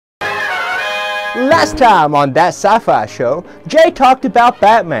Last time on That Sci-Fi Show, Jay talked about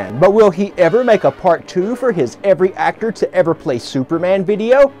Batman, but will he ever make a part 2 for his Every Actor to Ever Play Superman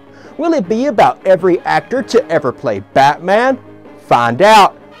video? Will it be about every actor to ever play Batman? Find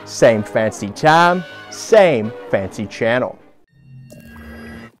out. Same fancy time, same fancy channel.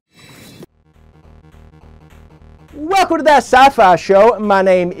 Welcome to That Sci-Fi Show. My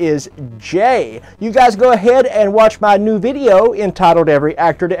name is Jay. You guys go ahead and watch my new video entitled Every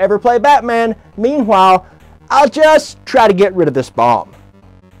Actor to Ever Play Batman. Meanwhile, I'll just try to get rid of this bomb.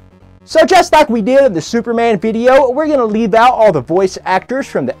 So just like we did in the Superman video, we're going to leave out all the voice actors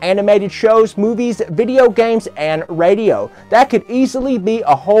from the animated shows, movies, video games, and radio. That could easily be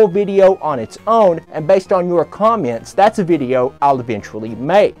a whole video on its own, and based on your comments, that's a video I'll eventually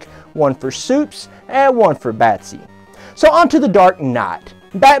make. One for Supes and one for Batsy. So on to The Dark Knight.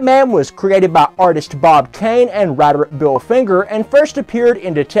 Batman was created by artist Bob Kane and writer Bill Finger and first appeared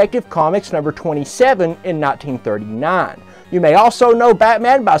in Detective Comics number 27 in 1939. You may also know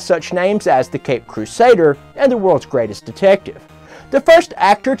Batman by such names as the Caped Crusader and the World's Greatest Detective. The first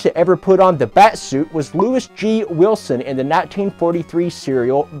actor to ever put on the Batsuit was Lewis G. Wilson in the 1943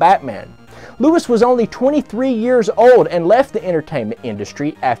 serial Batman. Lewis was only 23 years old and left the entertainment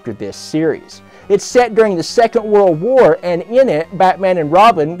industry after this series. It's set during the Second World War, and in it, Batman and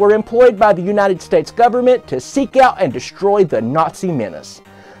Robin were employed by the United States government to seek out and destroy the Nazi menace.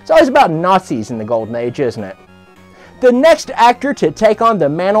 It's always about Nazis in the Golden Age, isn't it? The next actor to take on the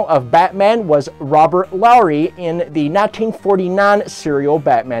mantle of Batman was Robert Lowry in the 1949 serial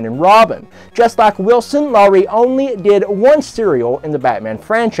Batman and Robin. Just like Wilson, Lowry only did one serial in the Batman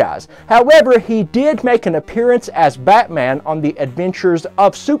franchise. However, he did make an appearance as Batman on The Adventures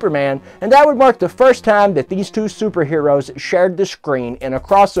of Superman, and that would mark the first time that these two superheroes shared the screen in a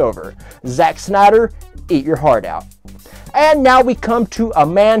crossover. Zack Snyder, eat your heart out. And now we come to a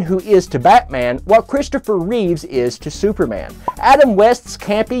man who is to Batman what Christopher Reeves is to Superman. Adam West's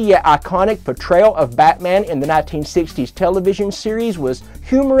campy yet iconic portrayal of Batman in the 1960s television series was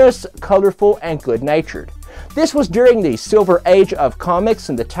humorous, colorful, and good-natured. This was during the Silver Age of comics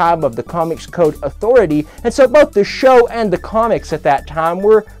and the time of the Comics Code Authority, and so both the show and the comics at that time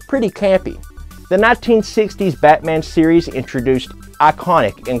were pretty campy. The 1960s Batman series introduced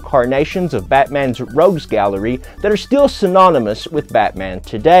iconic incarnations of Batman's rogues gallery that are still synonymous with Batman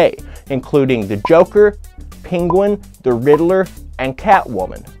today, including the Joker, Penguin, the Riddler, and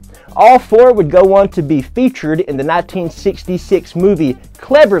Catwoman. All four would go on to be featured in the 1966 movie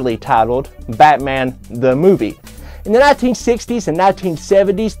cleverly titled Batman the Movie. In the 1960s and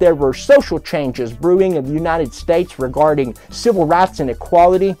 1970s, there were social changes brewing in the United States regarding civil rights and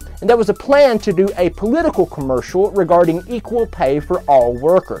equality, and there was a plan to do a political commercial regarding equal pay for all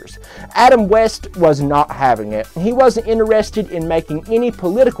workers. Adam West was not having it. He wasn't interested in making any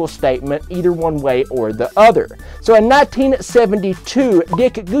political statement either one way or the other. So in 1972,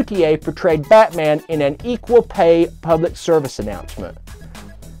 Dick Gautier portrayed Batman in an equal pay public service announcement.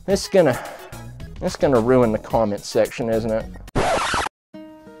 That's gonna ruin the comments section, isn't it?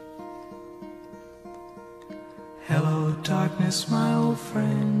 Hello, darkness, my old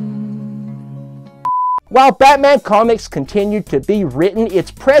friend. While Batman comics continued to be written, its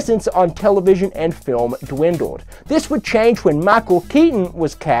presence on television and film dwindled. This would change when Michael Keaton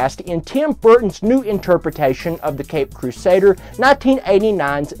was cast in Tim Burton's new interpretation of the Caped Crusader,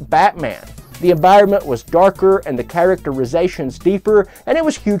 1989's Batman. The environment was darker and the characterizations deeper, and it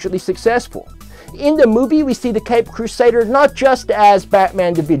was hugely successful. In the movie, we see the Caped Crusader not just as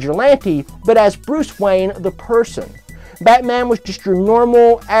Batman the Vigilante, but as Bruce Wayne the person. Batman was just your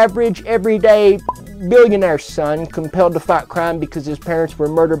normal, average, everyday billionaire son compelled to fight crime because his parents were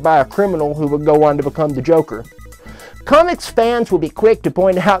murdered by a criminal who would go on to become the Joker. Comics fans will be quick to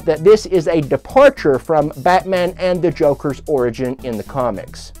point out that this is a departure from Batman and the Joker's origin in the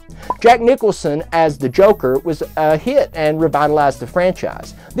comics. Jack Nicholson as the Joker was a hit and revitalized the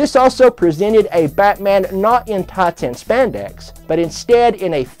franchise. This also presented a Batman not in tights and spandex, but instead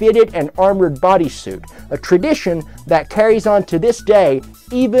in a fitted and armored bodysuit, a tradition that carries on to this day,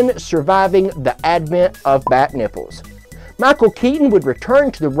 even surviving the advent of bat nipples. Michael Keaton would return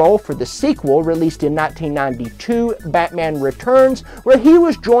to the role for the sequel released in 1992, Batman Returns, where he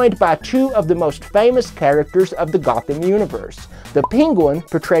was joined by two of the most famous characters of the Gotham universe, the Penguin,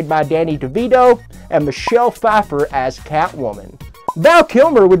 portrayed by Danny DeVito, and Michelle Pfeiffer as Catwoman. Val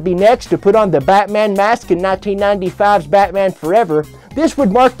Kilmer would be next to put on the Batman mask in 1995's Batman Forever. This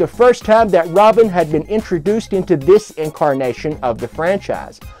would mark the first time that Robin had been introduced into this incarnation of the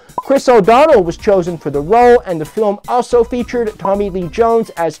franchise. Chris O'Donnell was chosen for the role, and the film also featured Tommy Lee Jones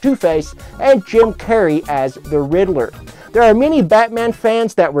as Two-Face and Jim Carrey as the Riddler. There are many Batman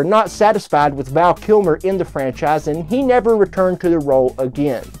fans that were not satisfied with Val Kilmer in the franchise, and he never returned to the role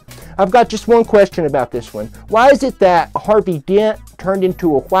again. I've got just one question about this one. Why is it that Harvey Dent turned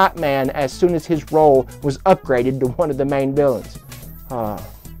into a white man as soon as his role was upgraded to one of the main villains?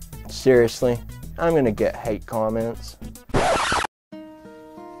 Seriously, I'm gonna get hate comments.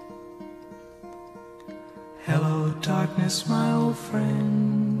 Hello, darkness, my old friend.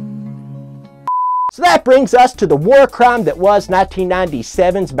 So that brings us to the war crime that was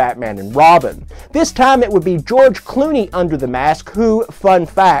 1997's Batman and Robin. This time it would be George Clooney under the mask who, fun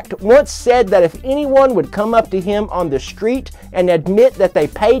fact, once said that if anyone would come up to him on the street and admit that they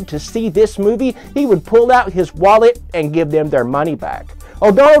paid to see this movie, he would pull out his wallet and give them their money back.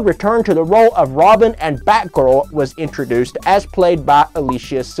 Although a return to the role of Robin and Batgirl was introduced as played by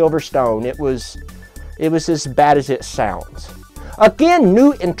Alicia Silverstone, it was as bad as it sounds. Again,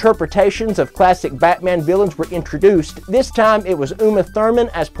 new interpretations of classic Batman villains were introduced. This time it was Uma Thurman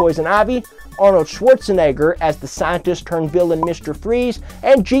as Poison Ivy, Arnold Schwarzenegger as the scientist turned villain Mr. Freeze,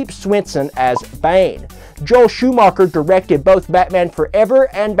 and Jeep Swenson as Bane. Joel Schumacher directed both Batman Forever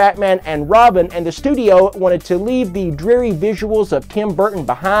and Batman and Robin, and the studio wanted to leave the dreary visuals of Tim Burton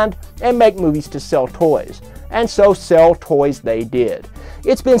behind and make movies to sell toys. And so sell toys they did.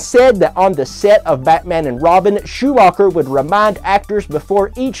 It's been said that on the set of Batman and Robin, Schumacher would remind actors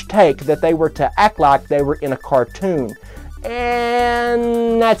before each take that they were to act like they were in a cartoon.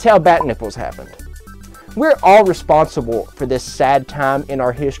 And that's how Bat Nipples happened. We're all responsible for this sad time in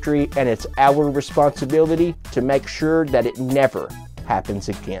our history, and it's our responsibility to make sure that it never happens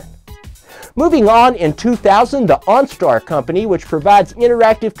again. Moving on, in 2000, the OnStar company, which provides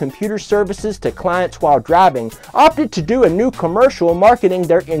interactive computer services to clients while driving, opted to do a new commercial marketing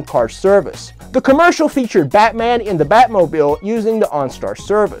their in-car service. The commercial featured Batman in the Batmobile using the OnStar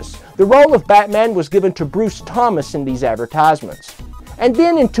service. The role of Batman was given to Bruce Thomas in these advertisements. And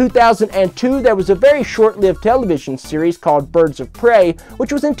then in 2002, there was a very short-lived television series called Birds of Prey,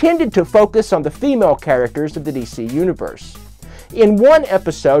 which was intended to focus on the female characters of the DC Universe. In one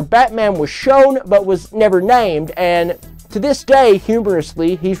episode, Batman was shown but was never named, and to this day,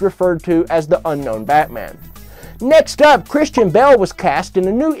 humorously, he's referred to as the Unknown Batman. Next up, Christian Bale was cast in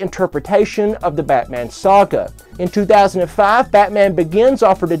a new interpretation of the Batman saga. In 2005, Batman Begins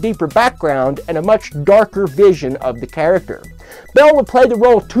offered a deeper background and a much darker vision of the character. Bale would play the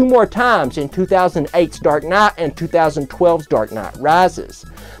role 2 more times in 2008's Dark Knight and 2012's Dark Knight Rises.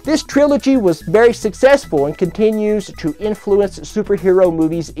 This trilogy was very successful and continues to influence superhero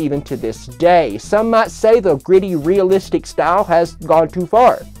movies even to this day. Some might say the gritty, realistic style has gone too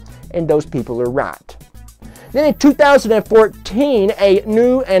far, and those people are right. Then in 2014, a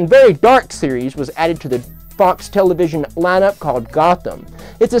new and very dark series was added to the Fox television lineup called Gotham.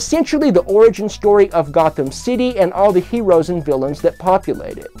 It's essentially the origin story of Gotham City and all the heroes and villains that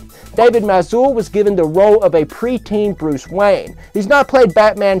populate it. David Mazoul was given the role of a preteen Bruce Wayne. He's not played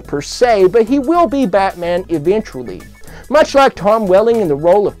Batman per se, but he will be Batman eventually. Much like Tom Welling in the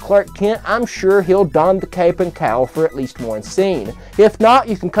role of Clark Kent, I'm sure he'll don the cape and cowl for at least one scene. If not,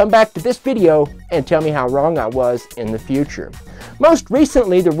 you can come back to this video and tell me how wrong I was in the future. Most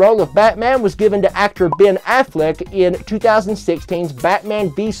recently, the role of Batman was given to actor Ben Affleck in 2016's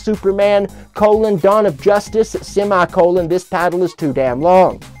Batman v Superman: Dawn of Justice, this title is too damn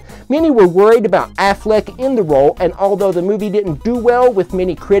long. Many were worried about Affleck in the role, and although the movie didn't do well with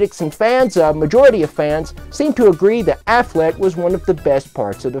many critics and fans, a majority of fans seem to agree that Affleck was one of the best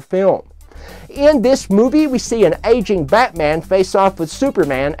parts of the film. In this movie, we see an aging Batman face off with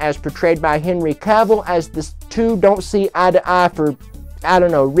Superman, as portrayed by Henry Cavill, as the two don't see eye to eye for,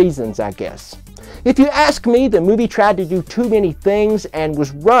 reasons, I guess. If you ask me, the movie tried to do too many things and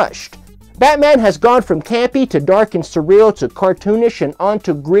was rushed. Batman has gone from campy to dark and surreal to cartoonish and on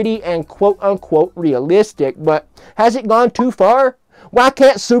to gritty and quote-unquote realistic, but has it gone too far? Why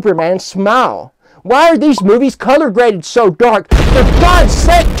can't Superman smile? Why are these movies color graded so dark? For God's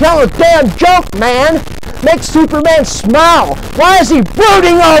sake, tell a damn joke, man! Make Superman smile! Why is he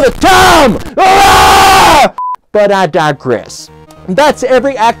brooding all the time? Ah! But I digress. That's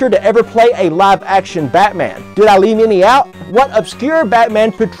every actor to ever play a live-action Batman. Did I leave any out? What obscure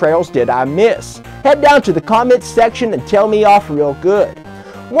Batman portrayals did I miss? Head down to the comments section and tell me off real good.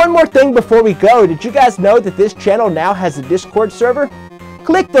 One more thing before we go, did you guys know that this channel now has a Discord server?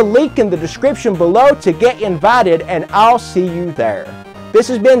 Click the link in the description below to get invited, and I'll see you there. This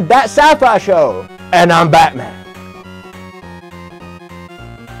has been That Sci-Fi Show, and I'm Batman.